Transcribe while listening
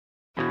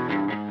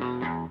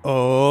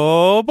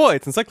Oh boy,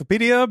 it's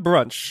Encyclopedia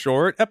Brunch,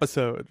 short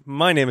episode.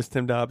 My name is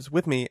Tim Dobbs.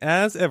 With me,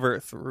 as ever,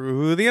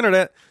 through the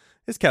internet,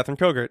 is Catherine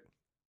Kogert.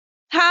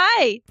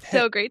 Hi!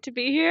 So great to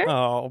be here.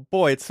 Oh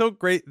boy, it's so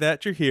great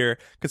that you're here,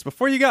 because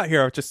before you got here,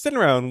 I was just sitting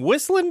around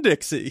whistling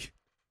Dixie.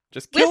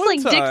 Just killing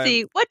Whistling time.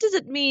 Dixie. What does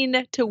it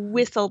mean to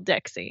whistle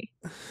Dixie?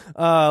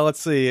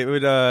 Let's see. It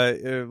would,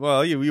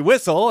 well, you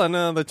whistle,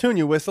 and the tune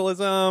you whistle is,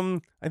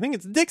 I think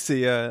it's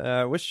Dixie.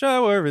 Wish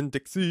I were in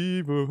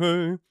Dixie.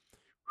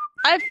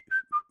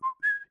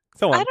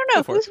 So on. I don't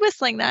know who's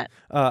whistling that.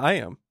 I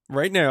am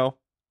right now.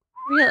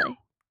 Really?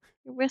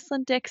 You're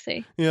whistling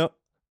Dixie. Yep.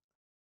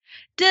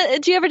 Do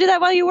you ever do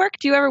that while you work?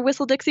 Do you ever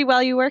whistle Dixie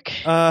while you work?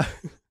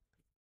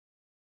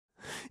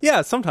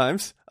 Yeah,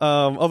 sometimes.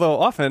 Although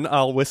often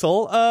I'll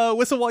whistle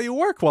while you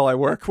work while I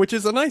work, which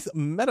is a nice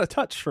meta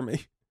touch for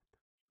me.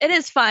 It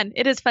is fun.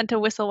 It is fun to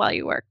whistle while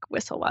you work.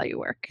 Whistle while you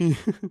work.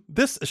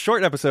 This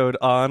short episode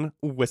on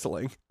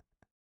whistling.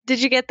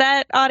 Did you get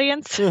that,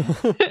 audience?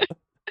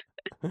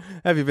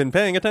 Have you been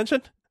paying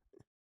attention?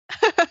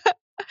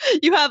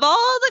 You have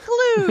all the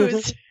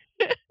clues.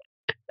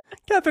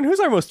 Catherine, who's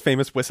our most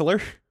famous whistler?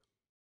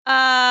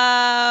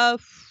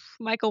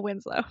 Michael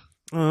Winslow.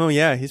 Oh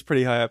yeah, he's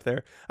pretty high up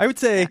there. I would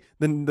say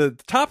the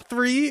top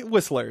three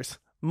whistlers: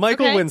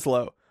 Michael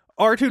Winslow,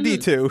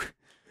 R2D2.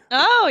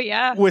 Oh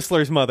yeah,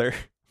 Whistler's mother.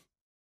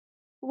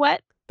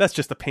 What? That's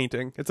just a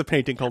painting. It's a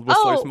painting called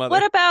Whistler's Mother.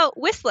 What about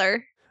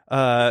Whistler?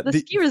 The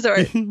ski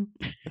resort.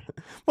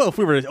 Well, if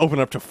we were to open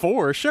up to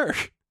 4, sure.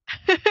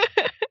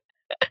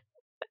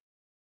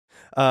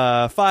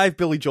 5,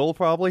 Billy Joel,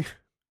 probably.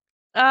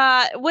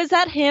 Was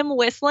that him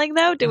whistling,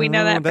 though? Do we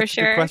know that for sure? That's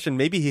a good question.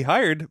 Maybe he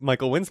hired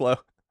Michael Winslow.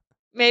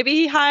 Maybe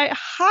he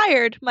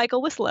hired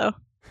Michael Winslow.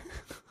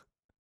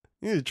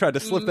 You tried to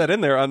slip that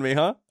in there on me,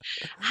 huh?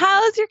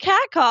 How's your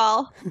cat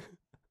call?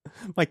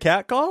 My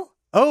cat call?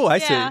 Oh, I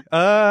see.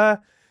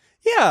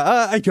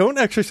 I don't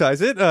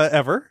exercise it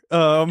ever.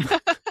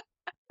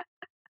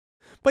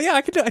 But yeah,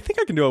 I think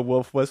I can do a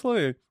wolf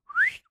whistle.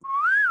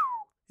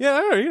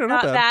 Yeah,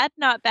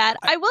 Not bad.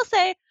 I will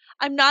say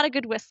I'm not a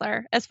good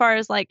whistler as far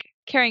as like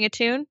carrying a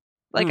tune.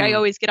 Like I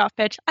always get off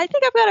pitch. I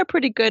think I've got a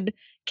pretty good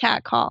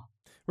cat call.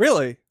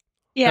 Really?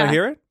 Yeah. Can I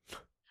hear it?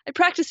 I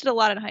practiced it a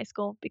lot in high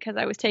school because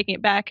I was taking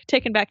back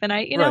the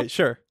night, you know? Right,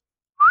 sure.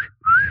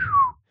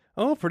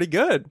 Oh, pretty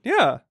good.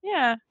 Yeah.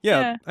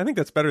 Yeah. I think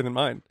that's better than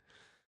mine.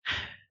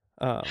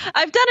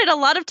 I've done it a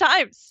lot of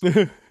times.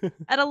 And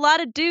a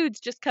lot of dudes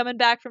just coming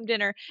back from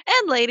dinner.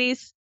 And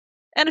ladies.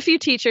 And a few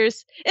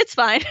teachers. It's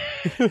fine.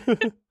 I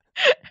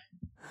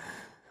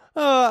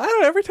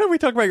don't know. Every time we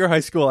talk about your high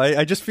school,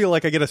 I just feel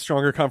like I get a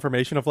stronger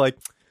confirmation of like,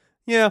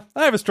 yeah,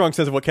 I have a strong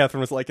sense of what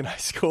Catherine was like in high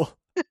school.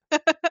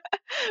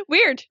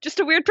 Weird. Just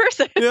a weird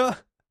person. Yeah.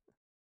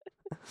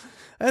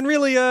 And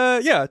really,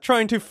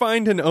 trying to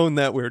find and own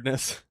that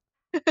weirdness.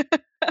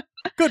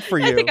 Good for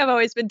you. I think I've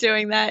always been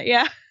doing that,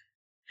 yeah.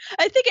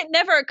 I think it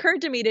never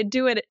occurred to me to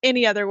do it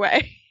any other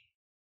way.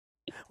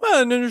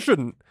 Well, no, you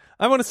shouldn't.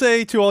 I want to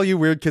say to all you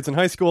weird kids in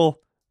high school,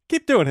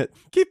 keep doing it.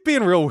 Keep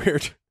being real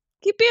weird.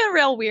 Keep being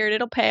real weird.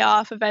 It'll pay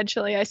off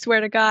eventually, I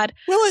swear to God.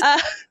 Will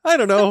it? I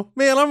don't know.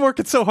 Man, I'm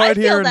working so hard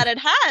here. I feel that it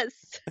has.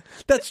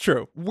 That's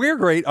true. We're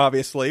great,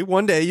 obviously.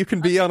 One day you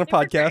can be on a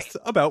podcast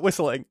about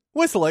whistling.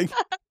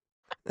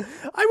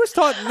 I was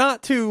taught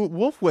not to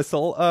wolf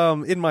whistle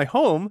in my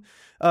home,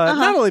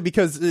 not only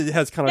because it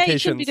has connotations. Yeah, you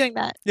shouldn't be doing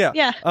that.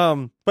 Yeah.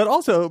 But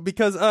also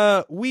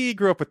because we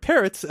grew up with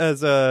parrots,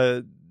 as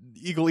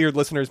eagle-eared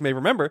listeners may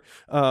remember.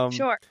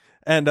 Sure.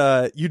 And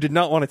you did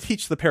not want to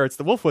teach the parrots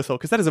the wolf whistle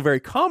because that is a very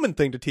common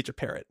thing to teach a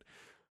parrot.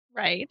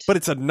 Right. But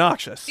it's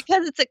obnoxious.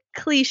 Because it's a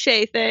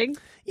cliche thing.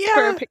 Yeah.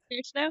 For a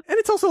picture now. And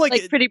it's also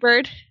like Pretty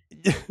Bird.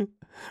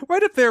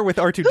 Right up there with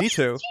R2D2. Who's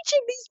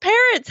teaching these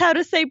parrots how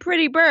to say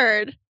Pretty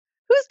Bird?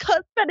 Who's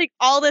spending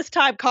all this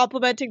time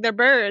complimenting their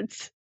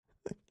birds?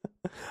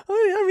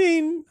 I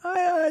mean,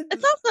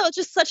 it's also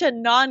just such a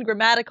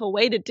non-grammatical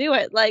way to do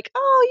it. Like,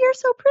 oh, you're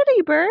so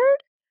pretty,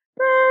 bird.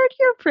 Bird,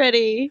 you're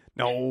pretty.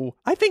 No,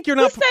 I think you're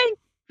not saying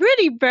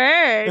pretty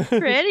bird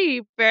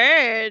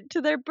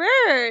to their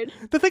bird.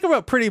 The thing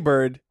about pretty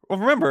bird, well,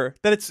 remember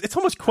that it's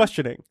almost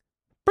questioning.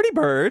 Pretty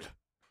bird.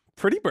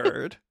 Okay,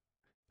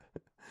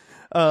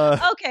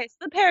 so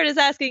the parrot is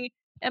asking,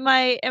 Am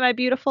I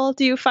beautiful?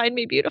 Do you find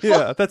me beautiful?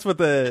 Yeah, that's what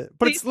but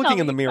Please it's looking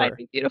in the mirror. Find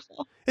me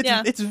beautiful.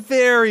 It's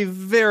very,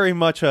 very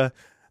much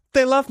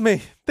they love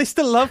me. They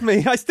still love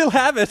me. I still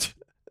have it.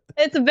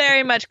 It's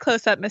very much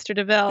close up, Mr.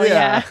 DeVille.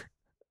 Yeah.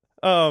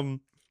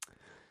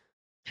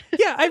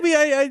 Yeah, I mean,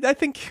 I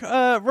think,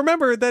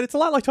 remember that it's a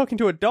lot like talking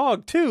to a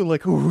dog, too.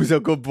 Like, who's a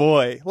good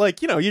boy?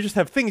 Like, you just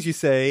have things you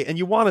say, and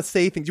you want to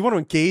say things. You want to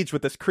engage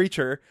with this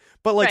creature.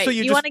 But, like, right. so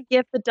you want to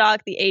give the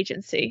dog the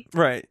agency.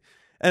 Right.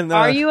 And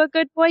are you a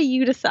good boy?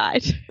 You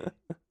decide.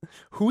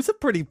 Who's a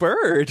pretty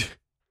bird?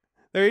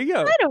 There you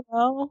go. I don't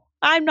know.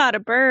 I'm not a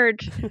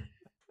bird.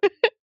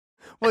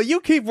 Well, you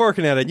keep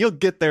working at it. You'll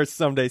get there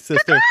someday,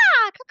 sister.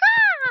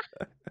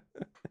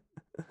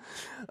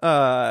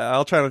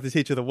 I'll try not to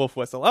teach you the wolf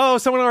whistle. Oh,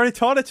 someone already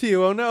taught it to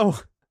you. Oh, no.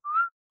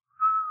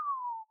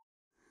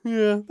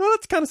 Yeah, well,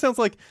 that kind of sounds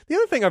like the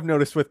other thing I've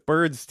noticed with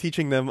birds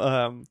teaching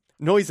them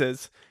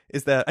noises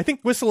is that I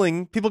think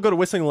people go to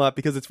whistling a lot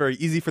because it's very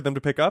easy for them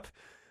to pick up.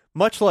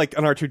 Much like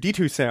an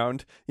R2-D2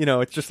 sound,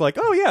 it's just like,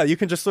 oh yeah, you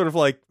can just sort of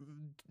like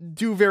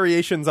do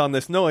variations on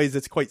this noise.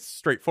 It's quite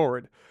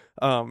straightforward.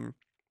 But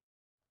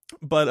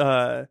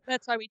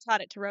that's why we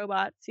taught it to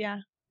robots. Yeah.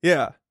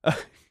 Yeah.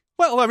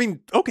 Well, I mean,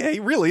 okay,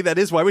 really, that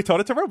is why we taught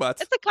it to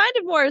robots. It's a kind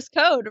of Morse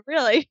code,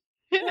 really.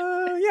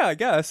 Yeah, I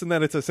guess, and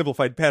then it's a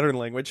simplified pattern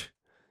language.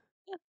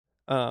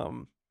 Yeah.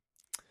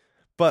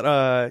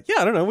 But yeah,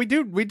 I don't know. We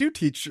do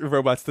teach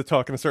robots to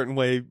talk in a certain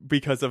way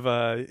because of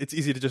it's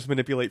easy to just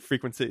manipulate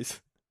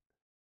frequencies.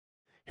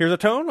 Here's a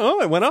tone.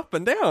 Oh, it went up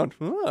and down.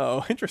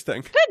 Oh,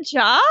 interesting. Good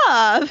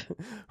job.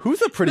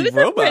 Who's a pretty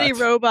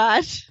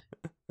robot?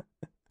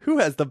 Who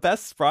has the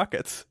best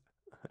sprockets?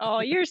 Oh,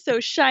 you're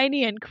so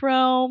shiny and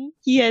chrome.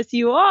 Yes,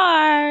 you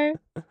are.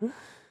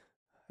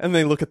 And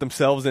they look at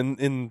themselves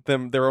in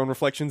their own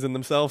reflections in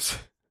themselves.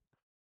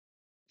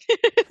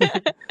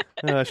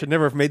 I should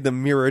never have made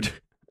them mirrored.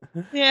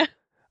 Yeah.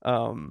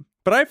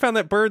 But I found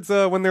that birds,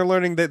 when they're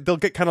learning, that they'll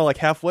get kind of like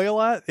halfway a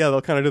lot. Yeah,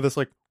 they'll kind of do this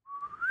like,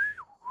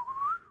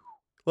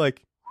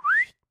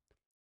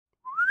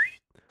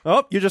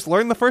 oh, you just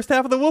learned the first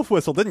half of the wolf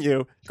whistle, didn't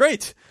you?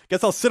 Great.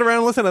 Guess I'll sit around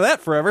and listen to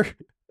that forever.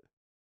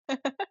 I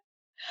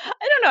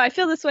don't know. I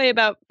feel this way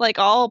about like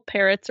all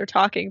parrots or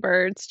talking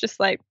birds. Just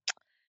like,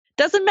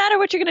 doesn't matter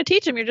what you're going to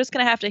teach them. You're just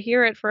going to have to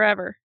hear it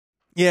forever.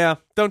 Yeah.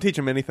 Don't teach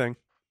them anything.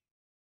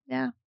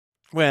 Yeah.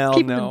 Well,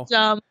 keep no. them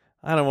dumb.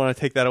 I don't want to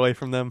take that away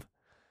from them.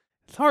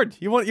 It's hard.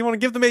 You want to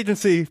give them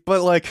agency,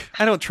 but like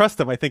I don't trust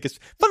them. I think it's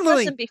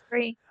fundamentally. Let them be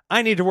free.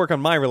 I need to work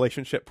on my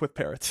relationship with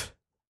parrots.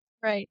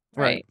 Right.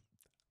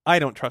 I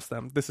don't trust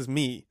them. This is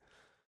me.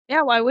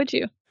 Yeah. Why would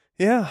you?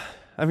 Yeah.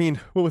 I mean,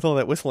 what with all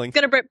that whistling?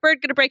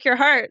 Bird gonna break your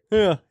heart.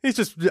 Yeah.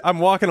 I'm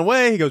walking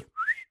away. He goes,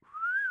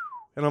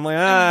 and I'm like,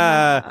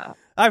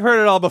 I've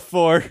heard it all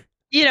before.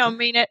 You don't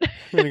mean it.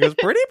 And he goes,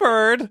 pretty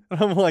bird.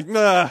 And I'm like,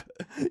 nah,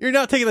 you're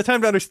not taking the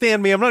time to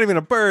understand me. I'm not even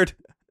a bird.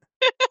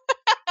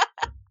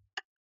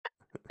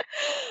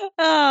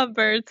 Oh,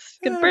 birds.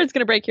 Bird's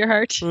gonna break your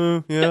heart.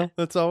 Yeah,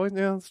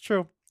 that's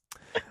true.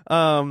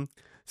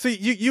 So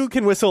you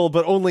can whistle,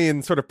 but only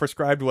in sort of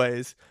prescribed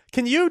ways.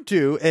 Can you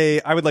do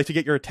I would like to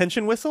get your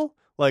attention whistle?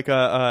 Like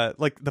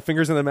the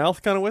fingers in the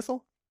mouth kind of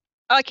whistle?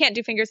 Oh, I can't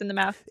do fingers in the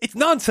mouth. It's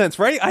nonsense,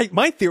 right?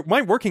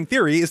 My working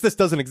theory is this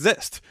doesn't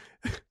exist.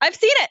 I've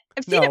seen it.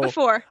 I've seen it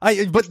before.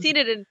 I've seen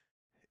it in...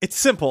 It's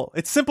simple.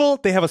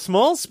 They have a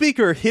small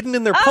speaker hidden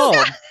in their palm.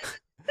 God.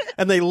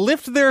 And they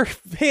lift their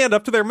hand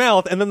up to their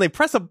mouth, and then they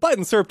press a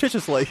button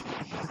surreptitiously.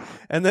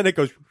 And then it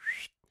goes...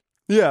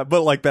 Yeah,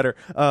 but like better.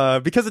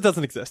 Because it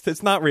doesn't exist.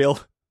 It's not real.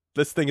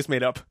 This thing is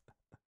made up.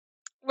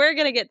 We're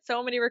going to get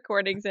so many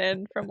recordings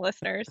in from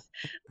listeners.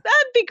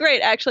 That'd be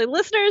great, actually.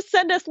 Listeners,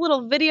 send us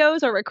little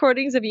videos or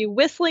recordings of you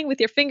whistling with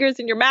your fingers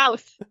in your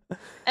mouth.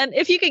 And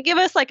if you could give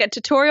us like a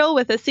tutorial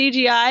with a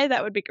CGI,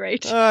 that would be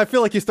great. I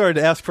feel like you started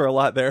to ask for a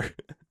lot there.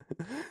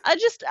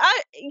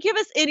 Give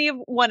us any of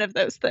one of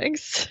those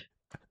things.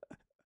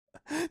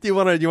 Do you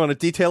want to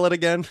detail it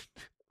again?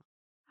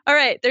 All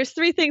right, there's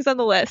 3 things on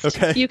the list.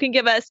 Okay. You can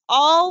give us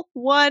all,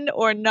 one,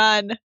 or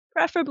none,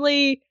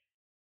 preferably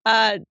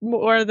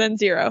more than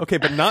 0. Okay,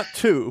 but not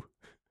 2. You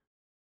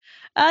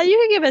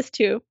can give us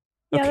 2.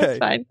 Yeah, okay. That's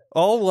fine.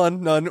 All,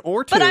 1, none,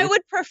 or 2. But I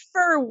would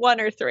prefer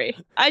 1 or 3.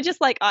 I just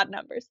like odd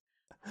numbers.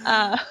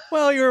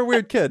 Well, you're a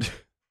weird kid.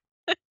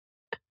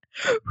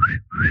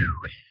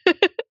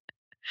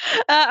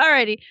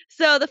 Alrighty.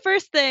 So the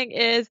first thing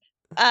is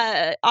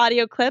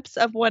audio clips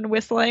of one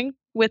whistling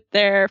with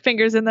their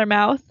fingers in their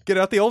mouth. Get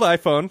out the old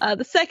iPhone.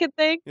 The second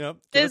thing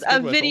is a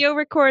video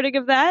recording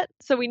of that,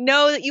 so we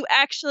know that you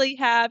actually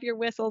have your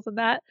whistles in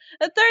that.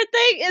 The third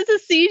thing is a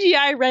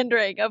CGI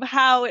rendering of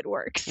how it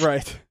works.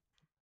 Right.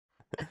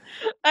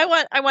 I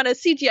want a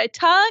CGI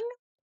tongue.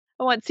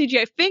 I want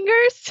CGI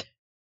fingers.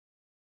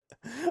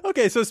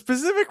 Okay, so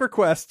specific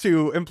requests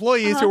to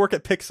employees who work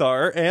at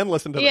Pixar and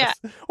listen to this.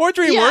 Or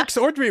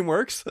DreamWorks, or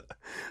DreamWorks.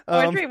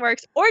 Or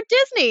DreamWorks. Or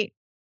Disney.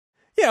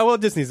 Yeah, well,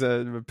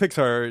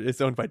 Pixar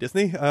is owned by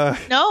Disney.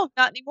 No,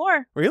 not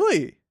anymore.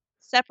 Really?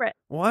 Separate.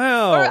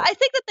 Wow. Or I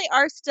think that they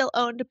are still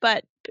owned,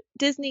 but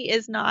Disney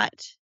is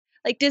not.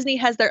 Like, Disney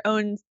has their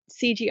own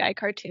CGI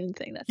cartoon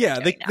thing.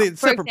 They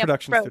separate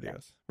production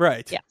studios.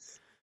 Right. Yes.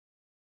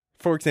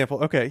 For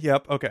example, okay,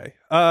 yep, okay.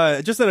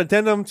 Just an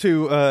addendum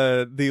to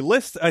the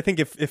list. I think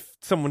if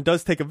someone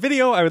does take a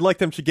video, I would like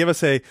them to give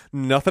us a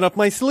nothing up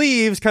my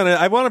sleeves kind of.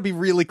 I want to be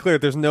really clear.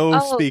 There's no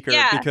speaker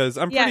because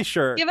I'm pretty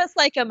sure. Give us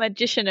like a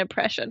magician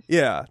impression.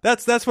 Yeah,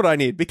 that's what I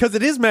need because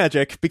it is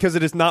magic. Because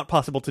it is not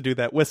possible to do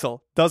that.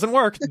 Whistle doesn't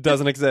work.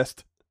 Doesn't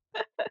exist.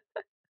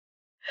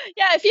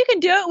 Yeah, if you can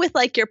do it with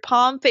like your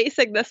palm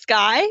facing the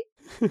sky.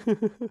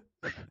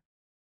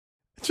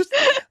 Just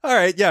all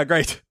right. Yeah,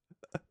 great.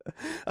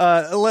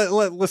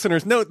 Let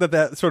listeners note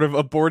that sort of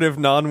abortive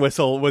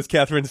non-whistle was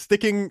Catherine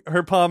sticking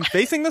her palm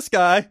facing the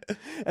sky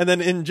and then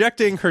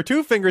injecting her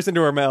 2 fingers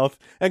into her mouth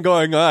and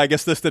going, I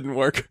guess this didn't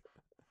work.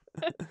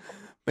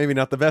 Maybe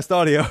not the best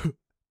audio.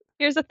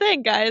 Here's the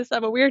thing, guys.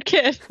 I'm a weird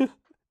kid. I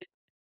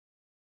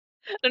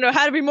don't know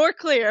how to be more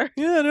clear.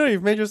 Yeah, no,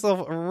 you've made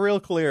yourself real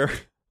clear.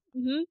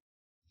 Hmm.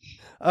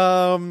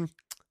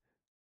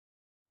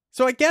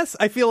 So I guess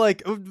I feel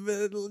like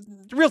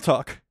real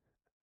talk,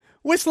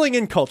 whistling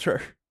in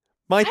culture.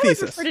 My I would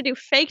thesis. prefer to do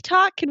fake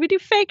talk. Can we do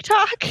fake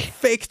talk?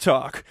 Fake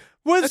talk.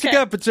 What's Okay. you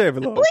got, pajama?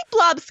 Bleep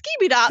blob,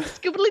 skibby dop,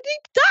 scoobly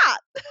deep dot.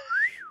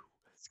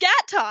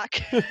 Scat talk.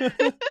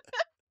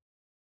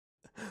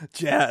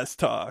 Jazz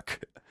talk.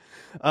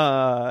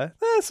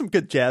 Some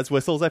good jazz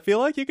whistles. I feel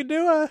like you could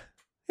do.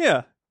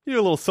 You do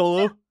a little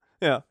solo.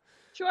 Yeah.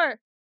 Sure.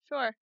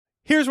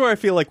 Here's where I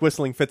feel like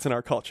whistling fits in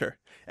our culture.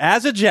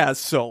 As a jazz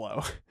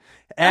solo,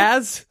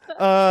 as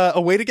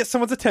a way to get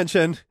someone's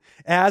attention,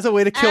 as a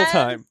way to kill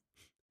time.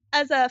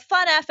 As a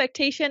fun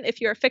affectation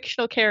if you're a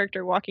fictional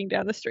character walking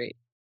down the street.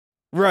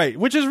 Right,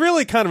 which is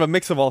really kind of a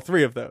mix of all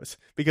three of those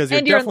because you're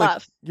And you're in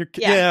definitely love.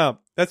 yeah,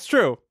 that's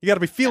true. You got to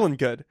be feeling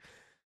good.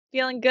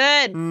 Feeling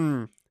good.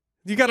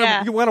 You got to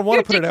Yeah. you want to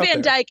You're put it Dick out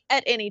Van there. Dyke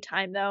at any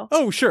time, though.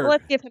 Oh, sure.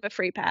 Let's give him a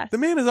free pass. The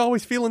man is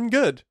always feeling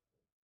good.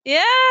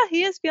 Yeah,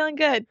 he is feeling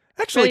good.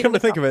 Actually, Ready come to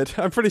to think of it,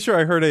 I'm pretty sure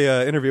I heard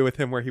a interview with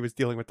him where he was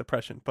dealing with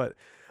depression. But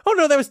oh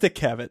no, that was Dick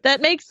Cavett.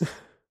 That makes...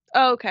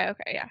 Oh, okay,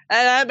 yeah.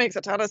 That makes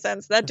a ton of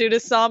sense. That dude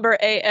is somber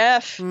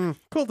AF.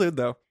 Cool dude,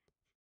 though.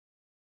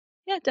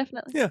 Yeah,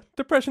 definitely. Yeah,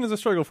 depression is a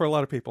struggle for a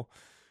lot of people.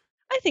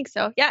 I think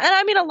so. Yeah, and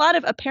I mean, a lot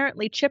of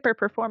apparently chipper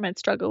performance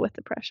struggle with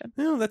depression.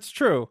 Yeah, that's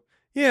true.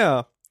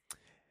 Yeah.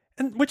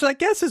 And which I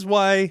guess is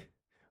why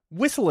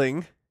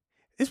whistling...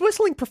 Is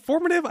whistling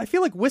performative? I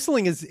feel like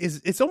whistling is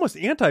it's almost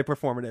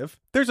anti-performative.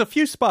 There's a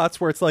few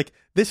spots where it's like,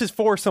 this is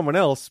for someone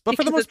else. But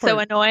for the most part... Because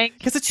it's so annoying.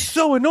 Because it's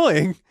so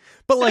annoying.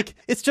 But like,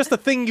 it's just a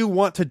thing you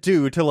want to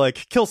do to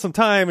like kill some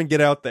time and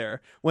get out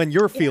there when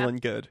you're feeling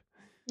good.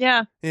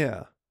 Yeah.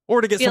 Yeah.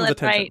 Or to get someone's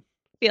attention. Right.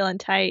 Feeling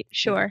tight.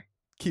 Sure.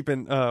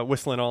 Keeping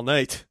whistling all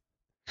night.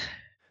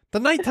 The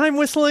nighttime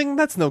whistling,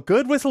 that's no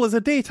good. Whistle is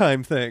a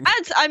daytime thing.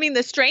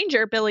 The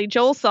Stranger Billy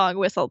Joel song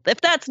whistle. If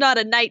that's not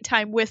a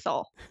nighttime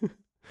whistle.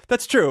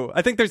 That's true.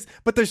 I think there's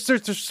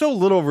so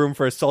little room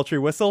for a sultry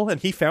whistle,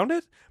 and he found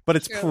it, but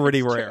it's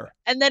pretty rare. True.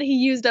 And then he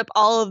used up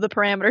all of the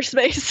parameter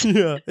space.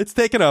 Yeah, it's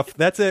taken up.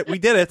 That's it. We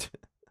did it.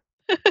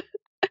 What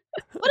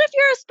if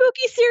you're a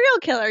spooky serial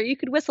killer? You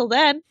could whistle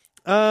then.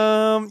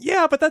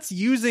 Yeah, but that's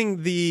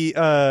using the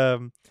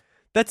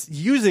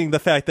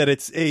fact that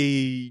it's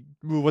a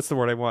what's the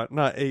word I want?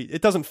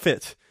 It doesn't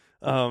fit.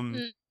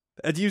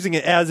 It's using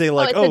it as a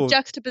like a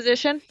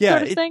juxtaposition. Yeah,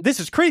 sort of thing.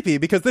 This is creepy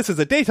because this is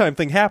a daytime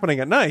thing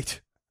happening at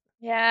night.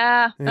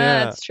 Yeah,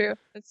 that's true.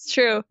 It's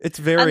true. It's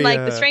very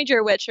unlike the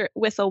Stranger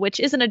whistle, which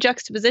isn't a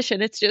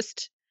juxtaposition. It's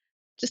just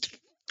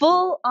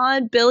full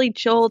on Billy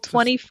Joel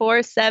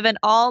 24/7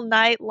 all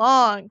night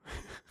long.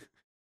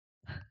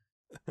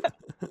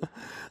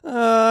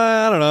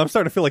 I don't know. I'm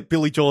starting to feel like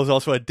Billy Joel is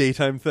also a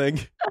daytime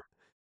thing.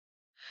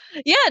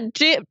 Yeah,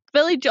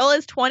 Billy Joel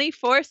is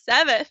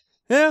 24/7.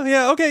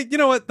 Yeah. Okay, you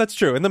know what? That's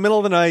true. In the middle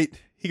of the night,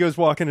 he goes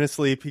walking in his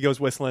sleep. He goes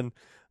whistling.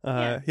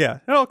 Yeah,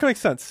 it all makes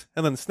sense.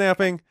 And then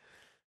snapping.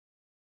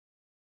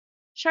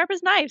 Sharp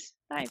as knives.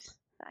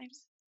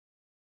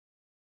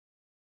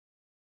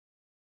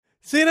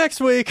 See you next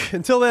week.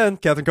 Until then,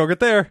 Catherine Kogut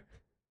there.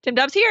 Tim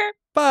Dubs here.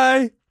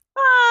 Bye.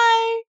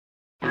 Bye.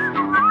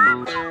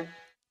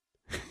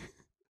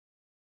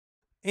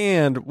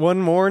 And one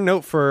more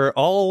note for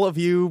all of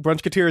you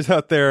Brunchketeers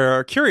out there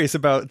are curious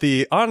about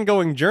the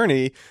ongoing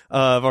journey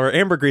of our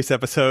ambergris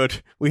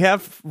episode. We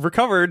have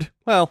recovered,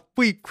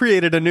 we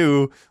created a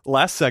new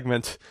last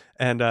segment,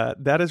 and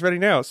that is ready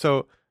now.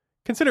 So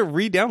consider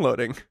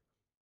re-downloading.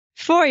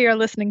 For your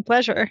listening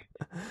pleasure.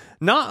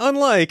 Not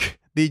unlike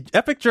the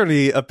epic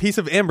journey a piece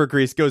of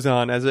ambergris goes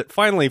on as it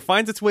finally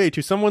finds its way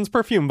to someone's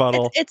perfume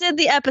bottle. It's in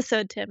the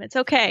episode, Tim. It's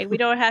okay. We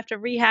don't have to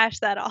rehash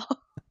that all.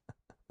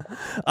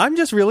 I'm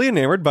just really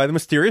enamored by the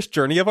mysterious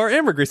journey of our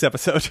ambergris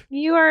episode.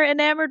 You are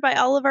enamored by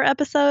all of our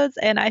episodes,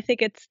 and I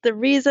think it's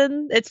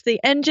the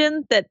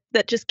engine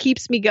that just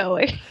keeps me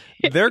going.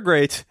 They're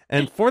great,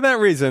 and for that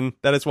reason,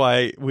 that is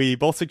why we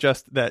both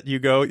suggest that you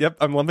go. Yep,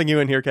 I'm lumping you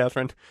in here,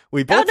 Catherine.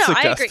 We both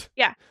suggest. I agree.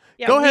 Yeah.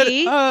 Go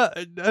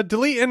ahead,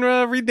 delete and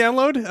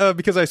re-download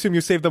because I assume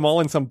you saved them all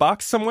in some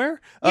box somewhere.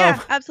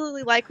 Yeah,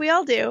 absolutely, like we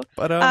all do.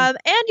 But and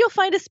you'll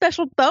find a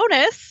special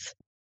bonus.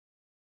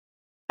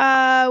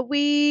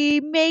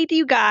 We made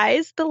you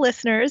guys, the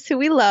listeners who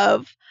we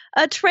love,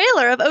 a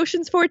trailer of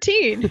Ocean's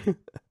 14.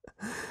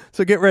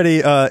 So get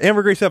ready.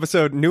 Ambergris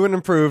episode, new and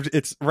improved.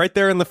 It's right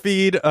there in the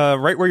feed,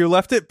 right where you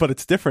left it, but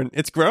it's different.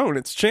 It's grown.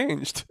 It's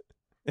changed.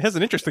 It has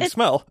an interesting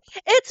smell.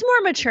 It's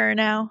more mature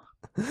now.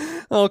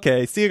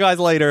 Okay. See you guys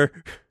later.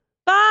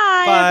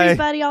 Bye, Bye.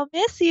 everybody. I'll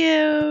miss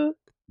you.